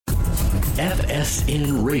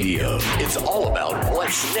FSN Radio. It's all about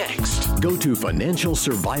what's next. Go to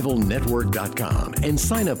financialsurvivalnetwork.com and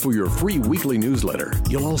sign up for your free weekly newsletter.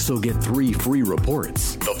 You'll also get 3 free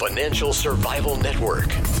reports. The Financial Survival Network.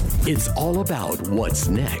 It's all about what's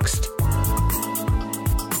next.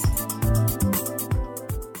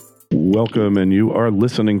 Welcome, and you are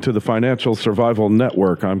listening to the Financial Survival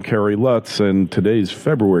Network. I'm Kerry Lutz, and today's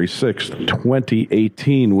February 6th,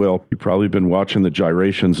 2018. Well, you've probably been watching the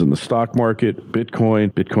gyrations in the stock market.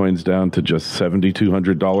 Bitcoin's down to just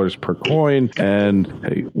 $7,200 per coin. And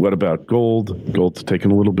hey, what about gold? Gold's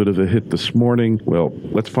taken a little bit of a hit this morning. Well,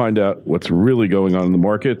 let's find out what's really going on in the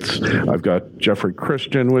markets. I've got Jeffrey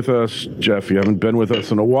Christian with us. Jeff, you haven't been with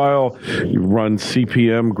us in a while. You run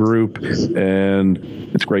CPM Group, and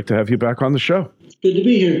it's great to have you back on the show. Good to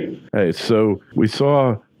be here. Hey, so we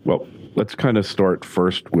saw, well, let's kind of start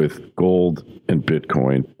first with gold and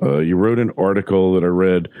Bitcoin. You wrote an article that I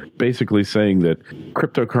read basically saying that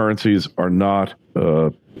cryptocurrencies are not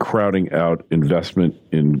crowding out investment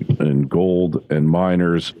in gold and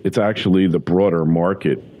miners. It's actually the broader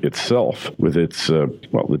market itself with its,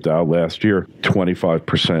 the Dow last year,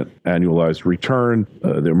 25% annualized return.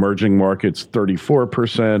 The emerging markets,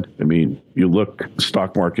 34%. I mean, you look,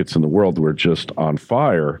 stock markets in the world were just on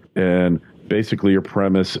fire. And basically your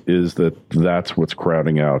premise is that that's what's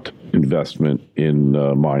crowding out investment in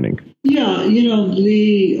mining. Yeah,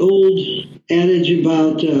 the old adage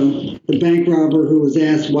about the bank robber who was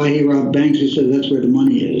asked why he robbed banks, he said that's where the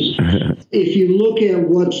money is. If you look at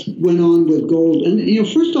what went on with gold, and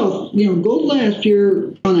first off, gold last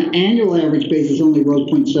year on an annual average basis only rose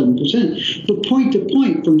 0.7%, but point to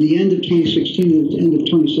point from the end of 2016 to the end of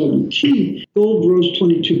 2017, gold rose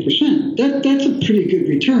 22%. That's a pretty good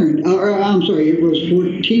return. It rose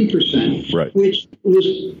 14%, right, which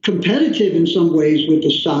was competitive in some ways with the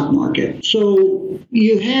stock market. So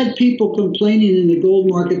you had people complaining in the gold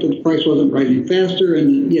market that the price wasn't rising faster,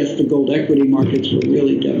 and yes, the gold equity markets were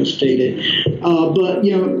really devastated. But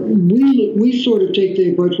we sort of take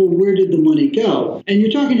the approach, well, where did the money go? And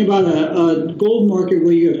you're talking about a gold market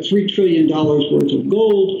where you have $3 trillion worth of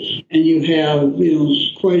gold, and you have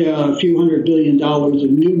quite a few $100 billion of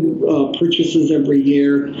new purchases every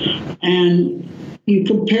year, and you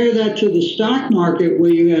compare that to the stock market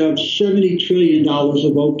where you have $70 trillion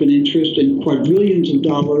of open interest and quadrillions of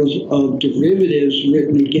dollars of derivatives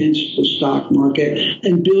written against the stock market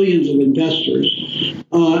and billions of investors.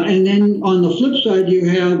 And then on the flip side, you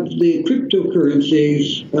have the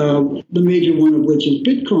cryptocurrencies, the major one of which is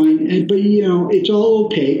Bitcoin. But it's all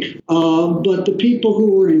opaque. But the people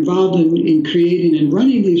who are involved in creating and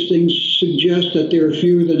running these things suggest that there are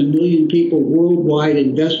fewer than 1 million people worldwide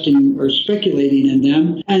investing or speculating in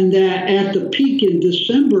them, and that at the peak in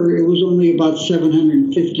December, it was only about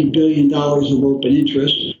 $750 billion of open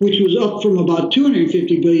interest, which was up from about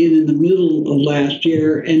 $250 billion in the middle of last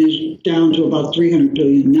year and is down to about $300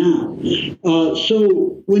 billion now.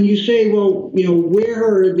 So when you say, well, where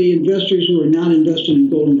are the investors who are not investing in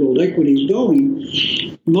gold and gold equities going?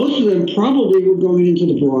 Most of them probably were going into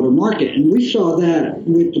the broader market. And we saw that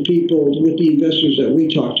with the investors that we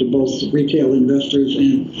talked to, both retail investors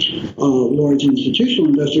and large institutional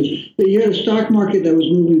investors, that you had a stock market that was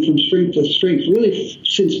moving from strength to strength really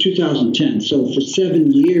since 2010. So for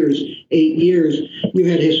 8 years, you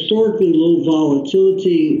had historically low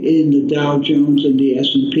volatility in the Dow Jones and the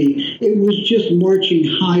S&P. It was just marching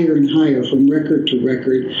higher and higher from record to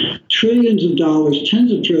record. Trillions of dollars,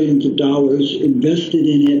 tens of trillions of dollars invested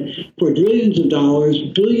in it, quadrillions of dollars,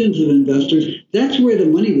 billions of investors. That's where the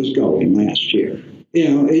money was going last year.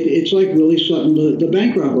 It's like Willie Sutton, the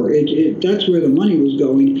bank robber. That's where the money was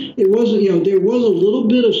going. It wasn't, there was a little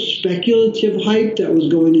bit of speculative hype that was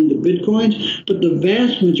going into Bitcoins, but the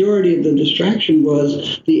vast majority of the distraction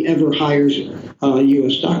was the ever higher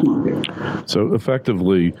U.S. stock market. So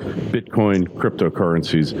effectively, Bitcoin,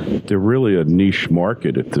 cryptocurrencies, they're really a niche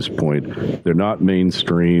market at this point. They're not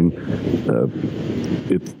mainstream.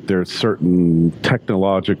 There's certain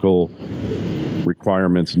technological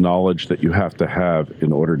requirements, knowledge that you have to have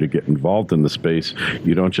in order to get involved in the space.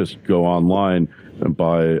 You don't just go online and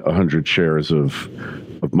buy 100 shares of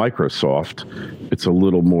Microsoft. It's a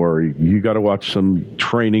little more, you got to watch some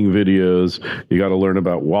training videos. You got to learn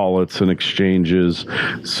about wallets and exchanges.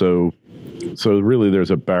 So really there's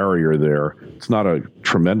a barrier there. It's not a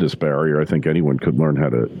tremendous barrier. I think anyone could learn how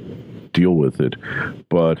to deal with it,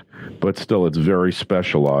 but still it's very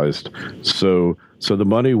specialized. So the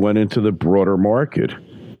money went into the broader market,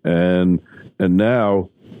 and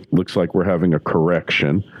now looks like we're having a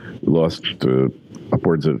correction. We lost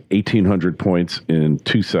upwards of 1,800 points in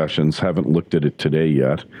 2 sessions. Haven't looked at it today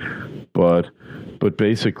yet, but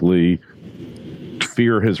basically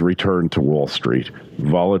fear has returned to Wall Street.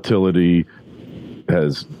 Volatility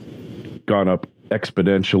has gone up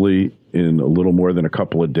exponentially in a little more than a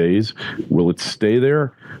couple of days. Will it stay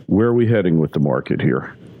there? Where are we heading with the market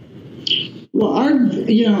here? Well,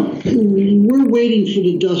 we're waiting for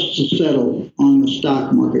the dust to settle on the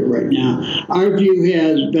stock market right now. Our view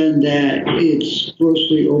has been that it's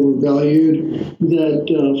grossly overvalued,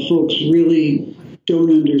 that folks really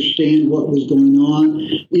don't understand what was going on.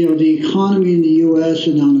 The economy in the U.S.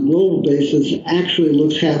 and on a global basis actually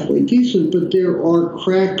looks halfway decent, but there are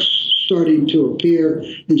cracks starting to appear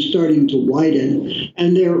and starting to widen.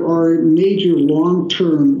 And there are major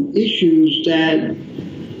long-term issues that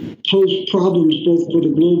pose problems both for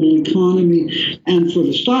the global economy and for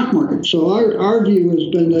the stock market. So our view has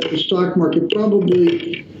been that the stock market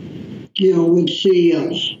probably would see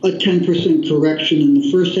a 10% correction in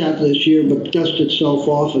the first half of this year, but dust itself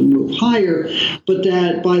off and move higher. But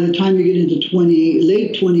that by the time you get into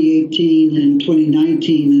late 2018 and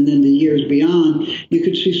 2019 and then the years beyond, you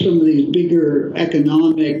could see some of these bigger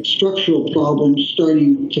economic structural problems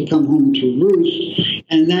starting to come home to roost.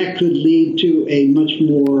 And that could lead to a much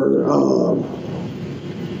more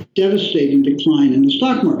devastating decline in the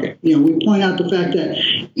stock market. We point out the fact that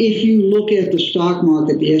if you look at the stock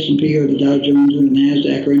market, the S&P or the Dow Jones or the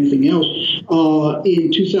NASDAQ or anything else,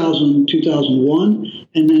 in 2000, 2001,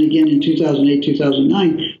 and then again in 2008,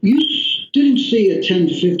 2009, you didn't see a 10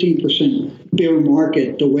 to 15% bear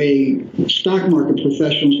market the way stock market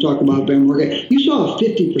professionals talk about bear market. You saw a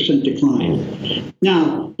 50% decline.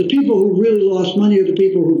 Now, the people who really lost money are the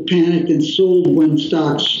people who panicked and sold when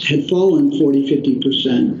stocks had fallen 40,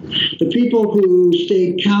 50%. The people who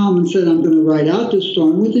stayed calm and said, I'm going to ride out this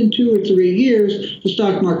storm, within 2 or 3 years, the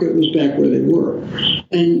stock market was back where they were.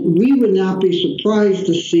 And we would not be surprised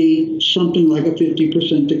to see something like a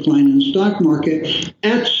 50% decline in the stock market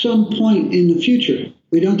at some point in the future.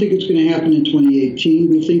 We don't think it's going to happen in 2018.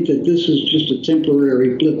 We think that this is just a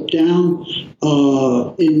temporary blip down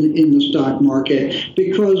in the stock market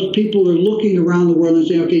because people are looking around the world and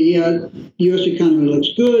saying, okay, yeah, U.S. economy looks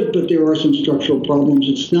good, but there are some structural problems.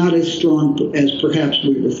 It's not as strong as perhaps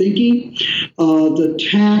we were thinking. The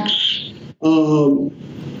tax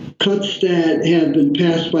cuts that have been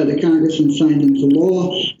passed by the Congress and signed into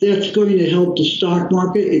law, that's going to help the stock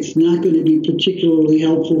market. It's not going to be particularly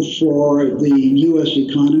helpful for the U.S.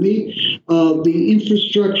 economy. The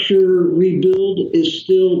infrastructure rebuild is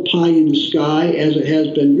still pie in the sky, as it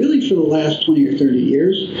has been really for the last 20 or 30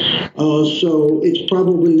 years. So it's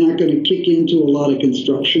probably not going to kick into a lot of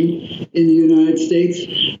construction in the United States.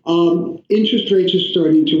 Interest rates are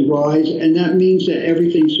starting to rise, and that means that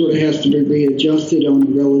everything sort of has to be readjusted on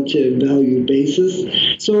a relative value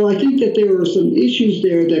basis. So I think that there are some issues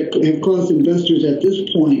there that have caused investors at this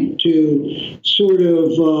point to sort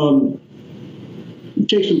of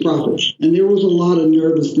take some profits. And there was a lot of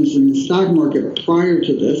nervousness in the stock market prior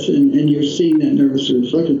to this, and you're seeing that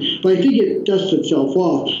nervousness reflected. But I think it dusts itself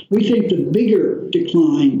off. We think the bigger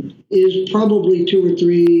decline is probably 2 or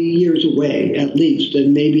 3 years away, at least,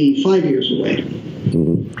 and maybe 5 years away.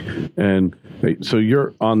 Mm-hmm. And so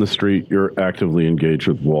you're on the street, you're actively engaged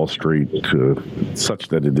with Wall Street, such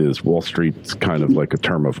that it is. Wall Street's kind of like a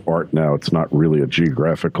term of art now. It's not really a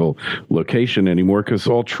geographical location anymore because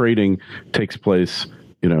all trading takes place,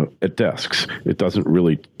 at desks. It doesn't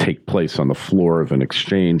really take place on the floor of an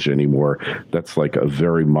exchange anymore. That's like a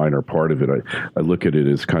very minor part of it. I look at it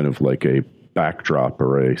as kind of like a backdrop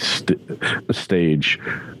or a stage,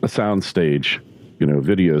 a sound stage,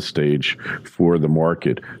 video stage for the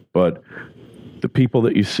market. But the people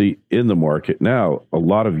that you see in the market now, a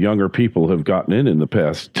lot of younger people have gotten in the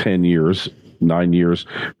past 10 years, 9 years,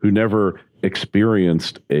 who never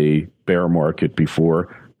experienced a bear market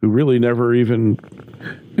before, who really never even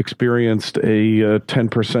experienced a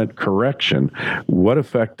 10% correction. What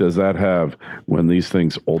effect does that have when these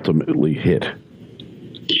things ultimately hit?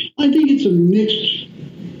 I think it's a mixed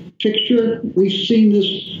picture. We've seen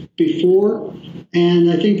this before. And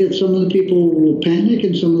I think that some of the people will panic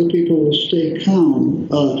and some of the people will stay calm.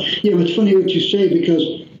 It's funny what you say because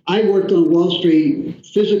I worked on Wall Street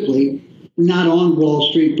physically, not on Wall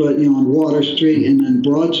Street, but on Water Street and then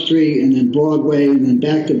Broad Street and then Broadway and then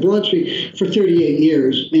back to Broad Street for 38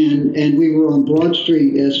 years. And we were on Broad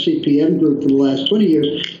Street as CPM Group for the last 20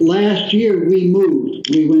 years. Last year, we moved.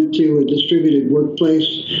 We went to a distributed workplace,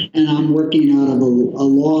 and I'm working out of a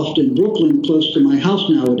loft in Brooklyn close to my house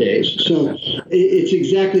nowadays. So it's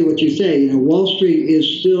exactly what you say. Wall Street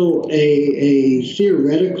is still a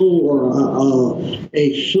theoretical or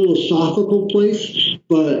a philosophical place,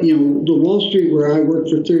 but, the Wall Street, where I worked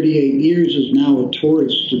for 38 years, is now a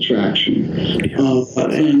tourist attraction,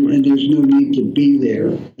 and there's no need to be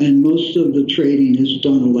there. And most of the trading is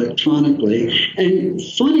done electronically. And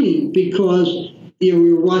funny, because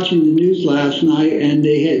we were watching the news last night, and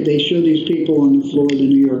they showed these people on the floor of the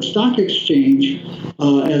New York Stock Exchange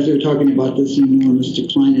as they're talking about this enormous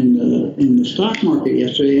decline in the stock market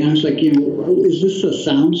yesterday. And I was like, is this a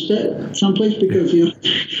soundset someplace? Because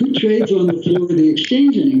who trades on the floor of the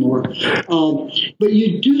exchange anymore? But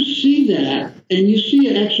you do see that, and you see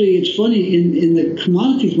it actually. It's funny in the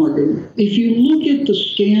commodities market. If you look at the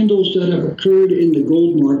scandals that have occurred in the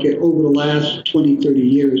gold market over the last 20, 30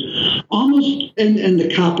 years, almost and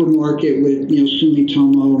the copper market with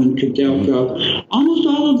Sumitomo and Codelco, almost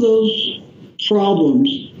all of those problems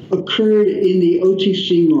occurred in the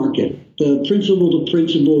OTC market, the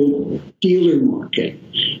principal-to-principal dealer market.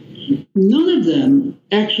 None of them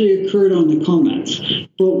actually occurred on the COMEX.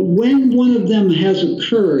 But when one of them has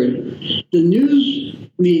occurred, the news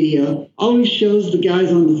media always shows the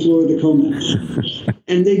guys on the floor of the COMEX.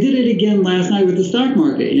 And they did it again last night with the stock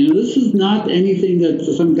market. This is not anything that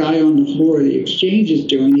some guy on the floor of the exchange is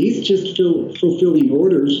doing. He's just fulfilling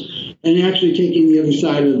orders and actually taking the other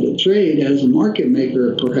side of the trade as a market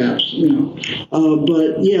maker, perhaps.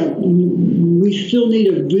 But yeah, we still need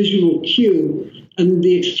a visual cue. And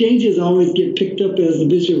the exchanges always get picked up as a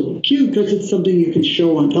visual cue because it's something you can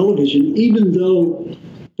show on television, even though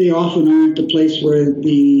they often aren't the place where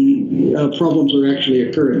the problems are actually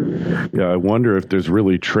occurring. Yeah, I wonder if there's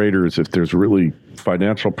really traders, if there's really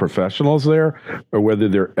financial professionals there, or whether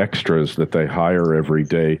they're extras that they hire every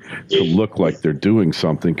day to look like they're doing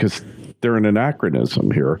something, because they're an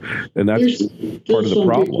anachronism here, and that's part of the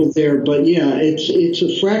problem. People there, but yeah, it's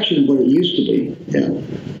a fraction of what it used to be.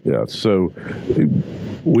 Yeah. So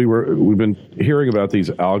we've been hearing about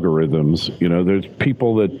these algorithms.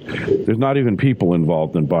 There's not even people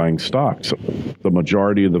involved in buying stocks. The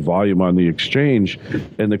majority of the volume on the exchange,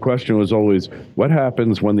 and the question was always, what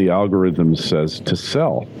happens when the algorithm says to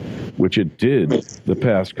sell? Which it did the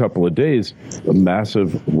past couple of days, a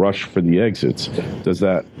massive rush for the exits. Does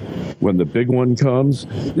that, when the big one comes,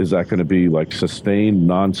 is that going to be like sustained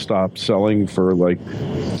nonstop selling for like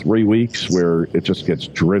 3 weeks where it just gets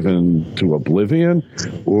driven to oblivion?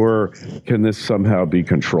 Or can this somehow be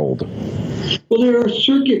controlled? Well, there are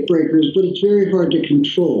circuit breakers, but it's very hard to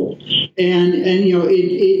control. And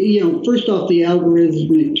first off, the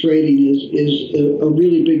algorithmic trading is a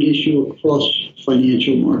really big issue across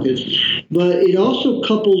financial markets. But it also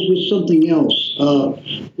couples with something else,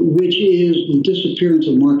 which is the disappearance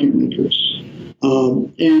of market makers.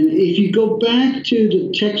 And if you go back to the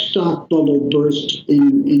tech stock bubble burst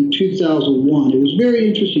in 2001, it was very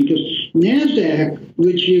interesting because NASDAQ,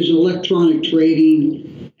 which is electronic trading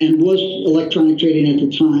and was electronic trading at the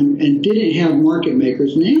time and didn't have market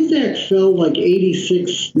makers, NASDAQ fell like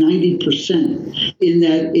 86-90% in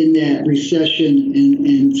that recession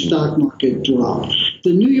and stock market drop.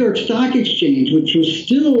 The New York Stock Exchange, which was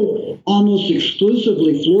still almost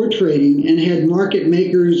exclusively floor trading and had market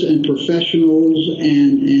makers and professionals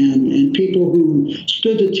and people who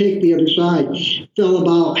stood to take the other side, fell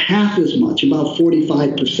about half as much, about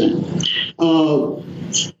 45%.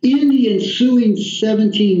 In the ensuing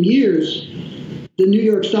 17 years, the New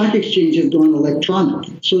York Stock Exchange has gone electronic.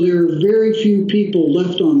 So there are very few people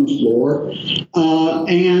left on the floor,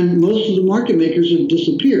 and most of the market makers have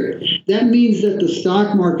disappeared. That means that the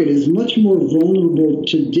stock market is much more vulnerable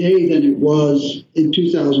today than it was in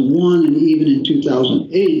 2001 and even in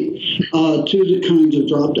 2008 to the kinds of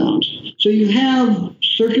drop downs. So you have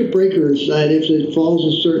circuit breakers that if it falls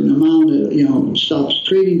a certain amount, it stops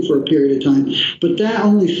trading for a period of time. But that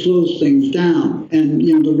only slows things down. And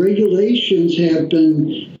the regulations have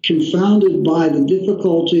been confounded by the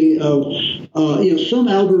difficulty of some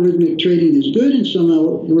algorithmic trading is good and some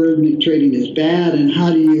algorithmic trading is bad. And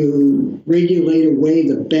how do you regulate away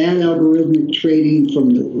the bad algorithmic trading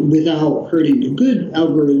without hurting the good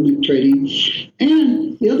algorithmic trading?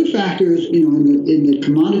 And the other factor is, in the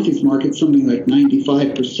commodities market, something like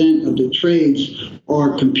 95% of the trades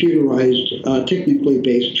are computerized, technically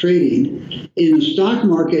based trading. In the stock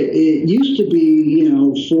market, it used to be,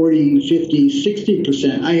 40, 50,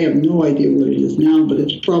 60%. I have no idea what it is now, but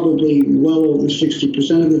it's probably well over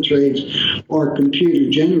 60% of the trades are computer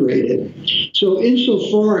generated. So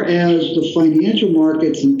insofar as the financial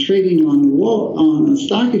markets and trading on the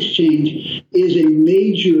stock exchange is a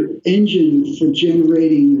major engine for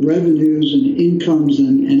generating revenues and incomes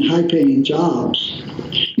and high-paying jobs,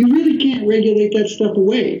 you really can't regulate that stuff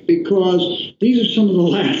away because these are some of the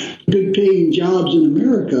last good paying jobs in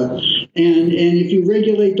America. And if you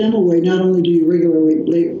regulate them away, not only do you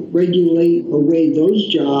regulate away those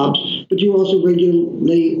jobs, but you also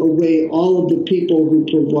regulate away all of the people who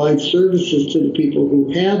provide services to the people who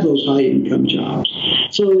have those high income jobs.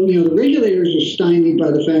 So, the regulators are stymied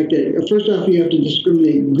by the fact that, first off, you have to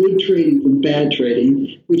discriminate good trading from bad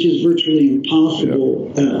trading, which is virtually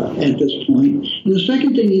impossible at this point. And the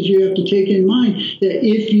second thing is you have to take in mind that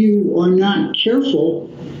if you are not careful,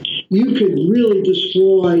 you could really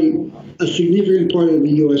destroy a significant part of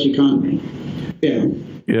the U.S. economy. And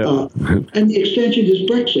the extension is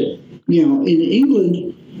Brexit. In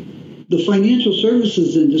England, the financial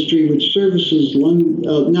services industry, which services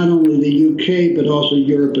not only the UK, but also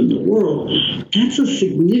Europe and the world, that's a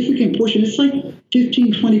significant portion. It's like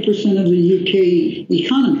 15-20% of the UK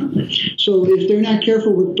economy. So if they're not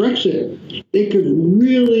careful with Brexit, they could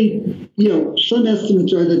really, some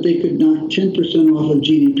estimates are that they could knock 10% off of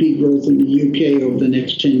GDP growth in the UK over the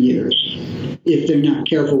next 10 years if they're not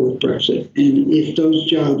careful with Brexit. And if those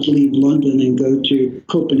jobs leave London and go to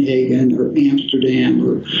Copenhagen or Amsterdam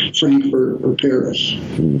or Frankfurt or Paris.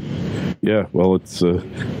 Yeah, well, it's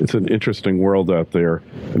an interesting world out there.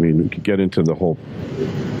 I mean, we could get into the whole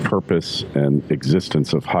purpose and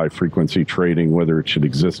existence of high-frequency trading, whether it should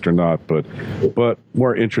exist or not, but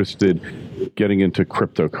more interested getting into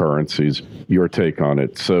cryptocurrencies, your take on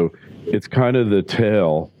it. So it's kind of the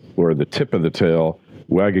tail, or the tip of the tail,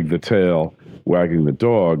 wagging the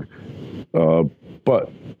dog,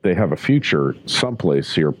 but they have a future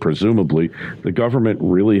someplace here, presumably. The government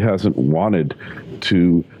really hasn't wanted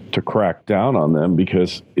to crack down on them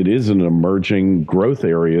because it is an emerging growth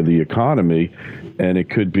area of the economy, and it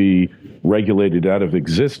could be regulated out of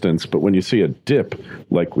existence. But when you see a dip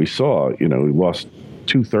like we saw, we lost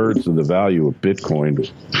 2/3 of the value of Bitcoin,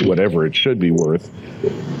 whatever it should be worth.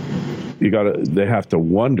 They have to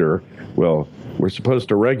wonder, well, we're supposed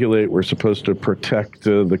to regulate, we're supposed to protect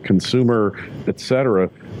the consumer, et cetera.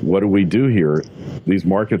 What do we do here? These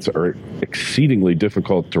markets are exceedingly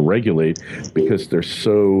difficult to regulate because they're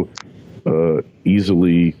so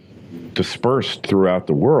easily dispersed throughout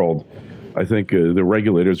the world. I think the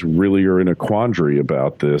regulators really are in a quandary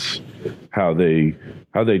about this, how they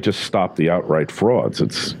just stop the outright frauds.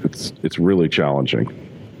 It's really challenging.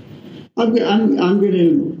 I'm going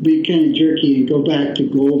to be kind of jerky and go back to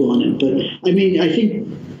gold on it. But, I think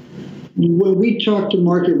when we talk to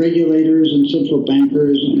market regulators and central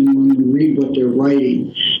bankers and when we read what they're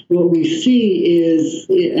writing, what we see is,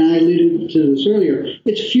 and I alluded to this earlier,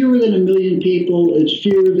 it's fewer than 1 million people. It's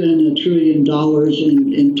fewer than $1 trillion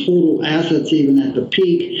in total assets, even at the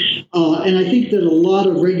peak. And I think that a lot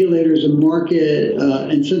of regulators and market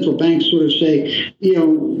and central banks sort of say,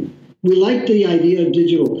 we like the idea of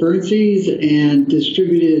digital currencies and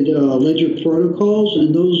distributed ledger protocols,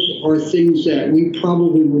 and those are things that we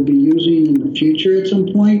probably will be using in the future at some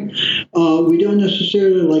point. We don't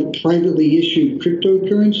necessarily like privately issued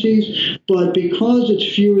cryptocurrencies, but because it's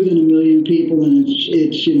fewer than 1 million people and it's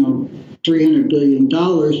 $300 billion,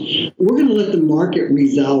 we're going to let the market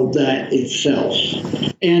resolve that itself.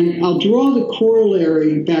 And I'll draw the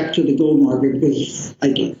corollary back to the gold market because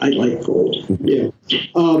I like gold. Yeah.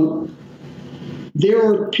 There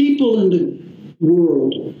are people in the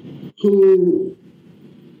world who,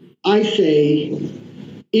 I say,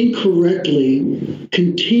 incorrectly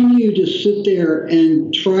continue to sit there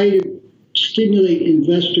and try to stimulate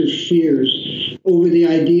investor fears over the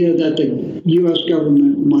idea that the U.S.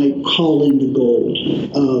 government might call in the gold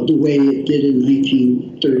the way it did in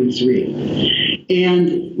 1933.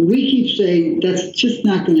 And we keep saying that's just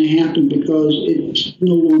not going to happen because it's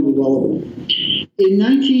no longer relevant. In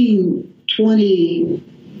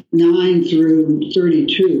 1929 through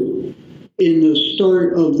 32, in the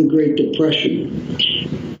start of the Great Depression,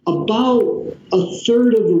 about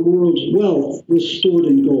 1/3 of the world's wealth was stored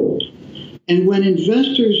in gold. And when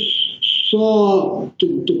investors saw the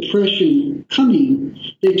Depression coming,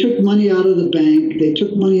 they took money out of the bank, they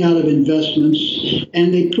took money out of investments,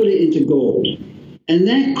 and they put it into gold. And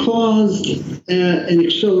that caused an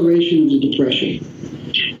acceleration of the Depression.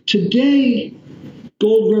 Today,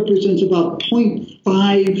 gold represents about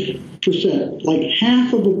 0.5%, like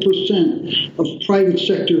 0.5% of private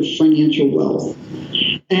sector financial wealth.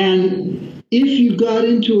 And if you got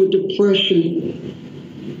into a depression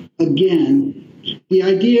again, the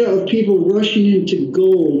idea of people rushing into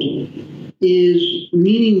gold is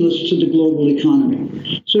meaningless to the global economy.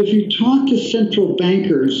 So if you talk to central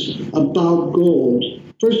bankers about gold,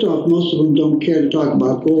 first off, most of them don't care to talk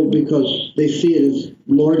about gold because they see it as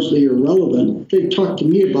largely irrelevant. They talk to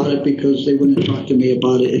me about it because they wouldn't talk to me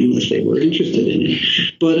about it unless they were interested in it.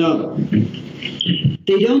 But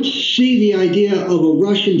they don't see the idea of a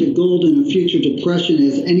rush into gold and a future depression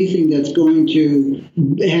as anything that's going to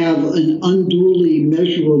have an unduly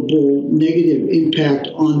measurable negative impact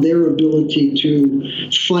on their ability to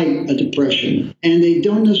fight a depression. And they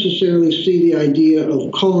don't necessarily see the idea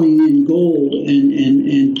of calling in gold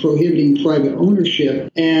and prohibiting private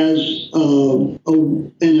ownership as an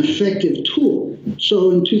effective tool. So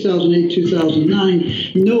in 2008,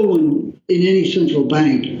 2009, no one in any central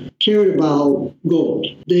bank cared about gold.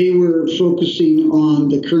 They were focusing on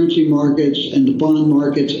the currency markets and the bond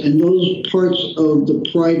markets and those parts of the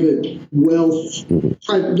private wealth,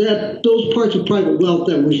 those parts of private wealth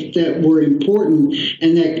that were important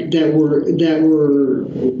and that were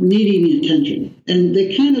needing attention. And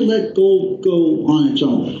they kind of let gold go on its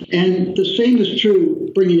own. And the same is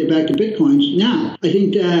true, bringing it back to Bitcoins. Now, I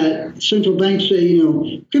think that central banks say,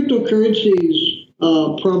 cryptocurrencies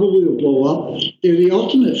probably will blow up. They're the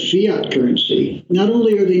ultimate fiat currency. Not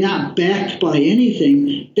only are they not backed by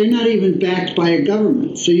anything, they're not even backed by a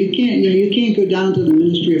government. So you can't go down to the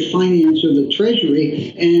Ministry of Finance or the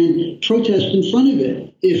Treasury and protest in front of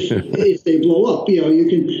it if they blow up. You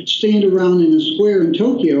can stand around in a square in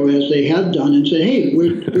Tokyo, as they have done, and say, hey,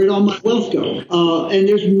 where'd all my wealth go? And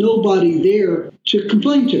there's nobody there to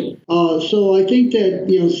complain to. So I think that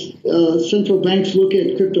central banks look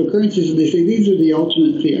at cryptocurrencies and they say these are the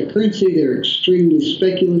ultimate fiat currency. They're extremely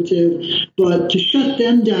speculative, but to shut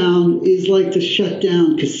them down is like to shut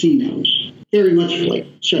down casinos. Very much like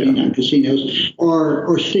shutting down casinos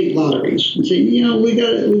or state lotteries and saying,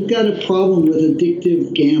 we've got a problem with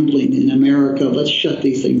addictive gambling in America. Let's shut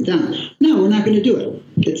these things down. No, we're not going to do it.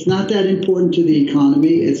 It's not that important to the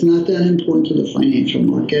economy. It's not that important to the financial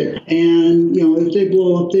market. And, if they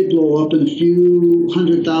blow up, they blow up, and a few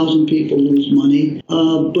 100,000 people lose money.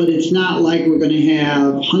 But it's not like we're going to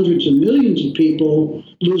have hundreds of millions of people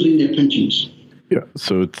losing their pensions. Yeah,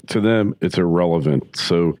 so to them, it's irrelevant.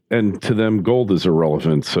 And to them, gold is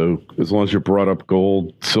irrelevant. So as long as you brought up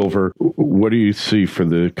gold, silver, what do you see for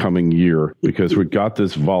the coming year? Because we've got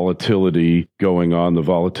this volatility going on. The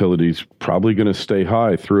volatility is probably going to stay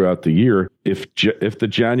high throughout the year. If the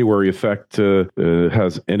January effect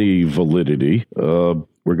has any validity,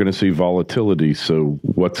 we're going to see volatility. So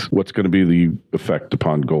what's going to be the effect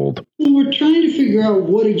upon gold? Well, we're trying to figure out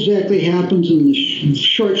what exactly happens in the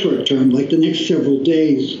short term, like the next several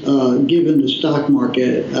days, given the stock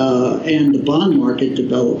market and the bond market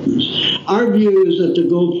developments. Our view is that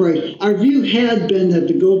our view had been that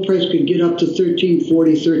the gold price could get up to $1340,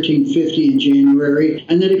 $1350 in January,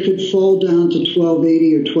 and that it could fall down to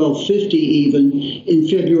 $1280 or $1250 even in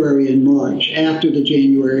February and March after the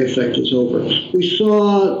January effect is over. We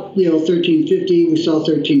saw, $1350, we saw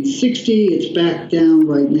 $1360. It's back down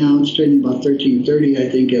right now. It's trading about $1330, I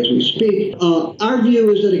think, as we speak. Our view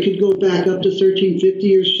is that it could go back up to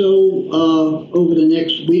 $1350 or so over the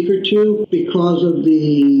next week or two because of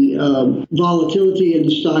the volatility in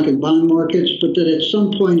the stock and bond markets, but that at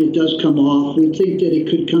some point it does come off. We think that it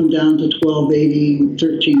could come down to $1280,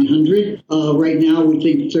 $1300. Right now we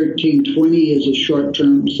think $1320 is a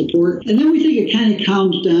short-term support. And then we think it kind of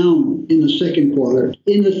calms down in the second quarter.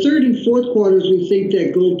 In the third and fourth quarters, we think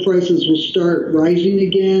that gold prices will start rising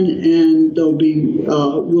again, and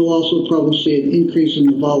we'll also probably see an increase in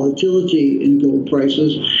the volatility in gold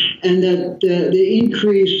prices, and that the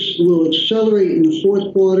increase will accelerate in the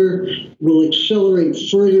fourth quarter, will accelerate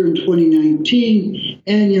further in 2019,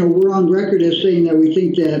 and we're on record as saying that we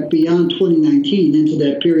think that beyond 2019, into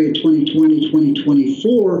that period 2020,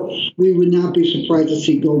 2024, we would not be surprised to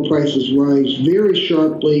see gold prices rise very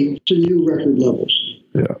sharply to new record levels.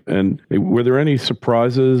 Yeah. And were there any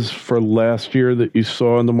surprises for last year that you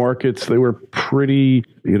saw in the markets? They were pretty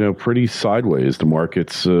sideways. The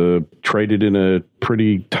markets traded in a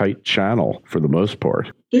pretty tight channel for the most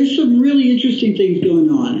part. There's some really interesting things going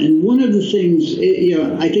on. And one of the things,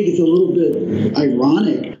 I think it's a little bit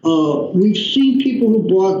ironic. We've seen people who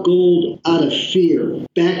bought gold out of fear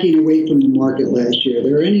backing away from the market last year.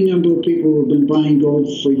 There are any number of people who have been buying gold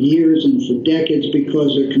for years and for decades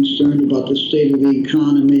because they're concerned about the state of the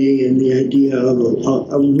economy and the idea of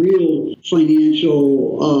a real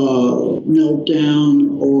financial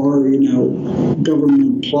meltdown or,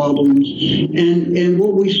 government problems. And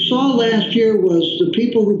what we saw last year was the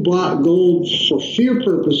people who bought gold for fear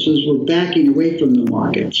purposes were backing away from the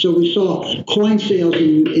market. So we saw coin sales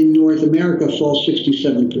in North America fall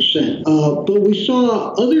 67%. But we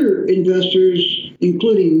saw other investors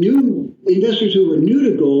including new investors who were new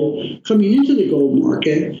to gold, coming into the gold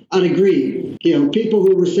market out of greed. People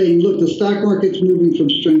who were saying, look, the stock market's moving from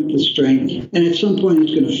strength to strength, and at some point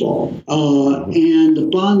it's going to fall. And the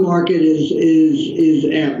bond market is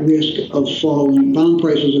at risk of falling. Bond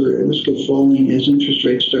prices are at risk of falling as interest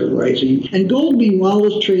rates start rising. And gold, meanwhile,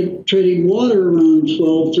 is trading water around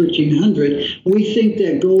 1,300. We think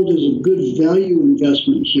that gold is a good value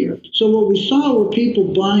investment here. So what we saw were people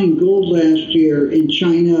buying gold last year in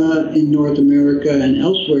China, in North America, and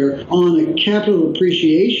elsewhere on a capital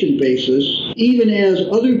appreciation basis, even as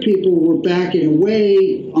other people were backing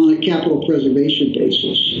away on a capital preservation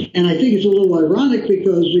basis. And I think it's a little ironic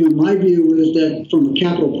because, my view is that from a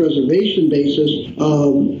capital preservation basis,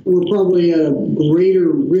 we're probably at a greater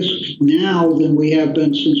risk now than we have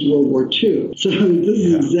been since World War II. So this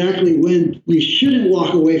is exactly when you shouldn't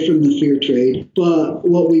walk away from the fear trade. But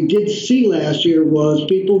what we did see last year was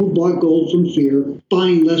people who bought gold from fear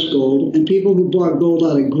buying less gold, and people who bought gold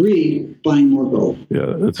out of greed buying more gold.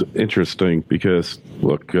 Yeah, that's interesting because,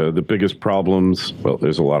 look, the biggest problems, well,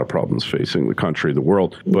 there's a lot of problems facing the country, the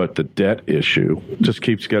world, but the debt issue just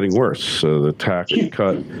keeps getting worse. So the tax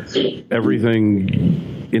cut,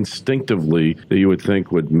 everything instinctively that you would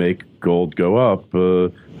think would make gold go up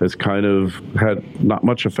has kind of had not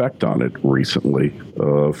much effect on it recently.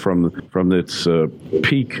 From its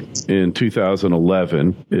peak in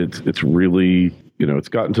 2011, it's really, it's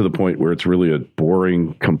gotten to the point where it's really a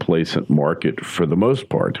boring, complacent market for the most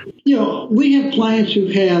part. We have clients who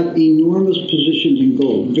have enormous positions in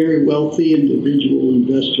gold, very wealthy individual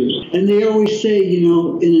investors. And they always say, in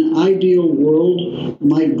an ideal world,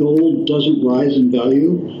 my gold doesn't rise in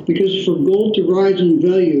value, because for gold to rise in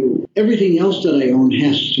value, everything else that I own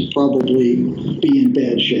has to probably be in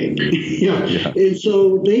bad shape. And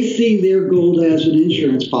so they see their gold as an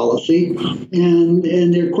insurance policy, and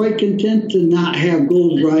they're quite content to not have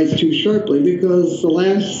gold rise too sharply, because the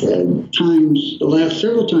last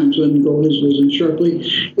several times when gold has risen sharply,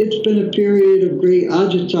 it's been a period of great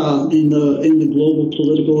agita in the global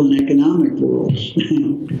political and economic worlds.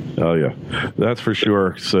 Oh yeah, that's for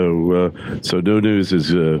sure. So no news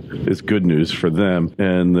is good news for them.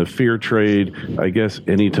 And the fear trade, I guess,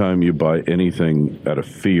 anytime you buy anything out of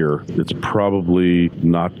fear, it's probably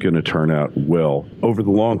not going to turn out well over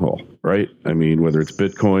the long haul, right? I mean, whether it's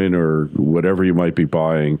Bitcoin or whatever you might be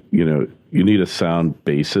buying, you need a sound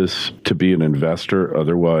basis to be an investor.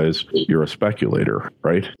 Otherwise, you're a speculator,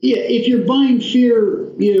 right? Yeah, if you're buying fear,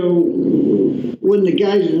 when the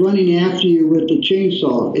guy's running after you with the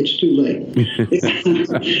chainsaw, it's too late.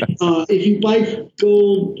 If you buy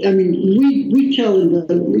gold, we tell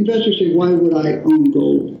investors say, why would I own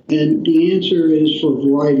gold? And the answer is for a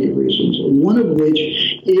variety of reasons. One of which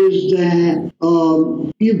is that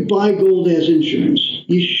you buy gold as insurance.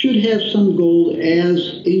 You should have some gold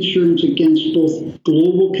as insurance against both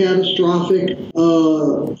global catastrophic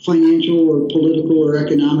financial or political or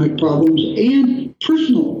economic problems and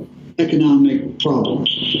personal economic problems.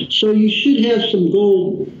 So you should have some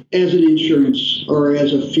gold as an insurance or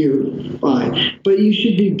as a fear buy. But you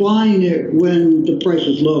should be buying it when the price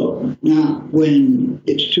is low, not when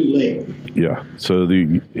it's too late. Yeah. So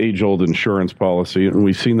the age-old insurance policy, and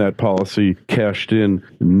we've seen that policy cashed in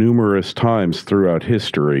numerous times throughout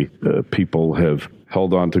history. People have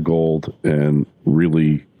held on to gold and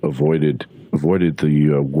really avoided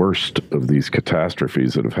the worst of these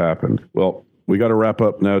catastrophes that have happened. Well, we got to wrap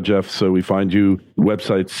up now, Jeff. So we find you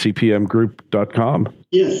website cpmgroup.com.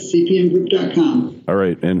 Yes, cpmgroup.com. All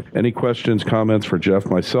right. And any questions, comments for Jeff,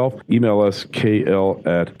 myself, email us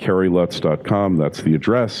kl@kerrylutz.com. That's the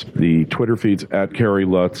address. The Twitter feed's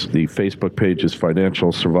 @KerryLutz. The Facebook page is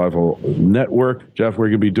Financial Survival Network. Jeff, we're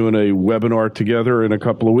going to be doing a webinar together in a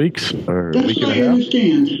couple of weeks. That's what I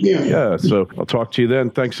understand. Yeah. Yeah. So I'll talk to you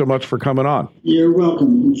then. Thanks so much for coming on. You're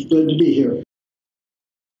welcome. It's glad to be here.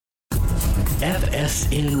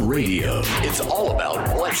 FSN Radio. It's all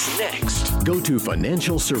about what's next. Go to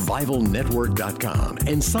financialsurvivalnetwork.com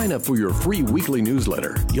and sign up for your free weekly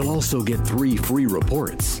newsletter. You'll also get 3 free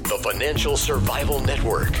reports. The Financial Survival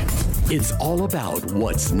Network. It's all about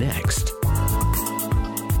what's next.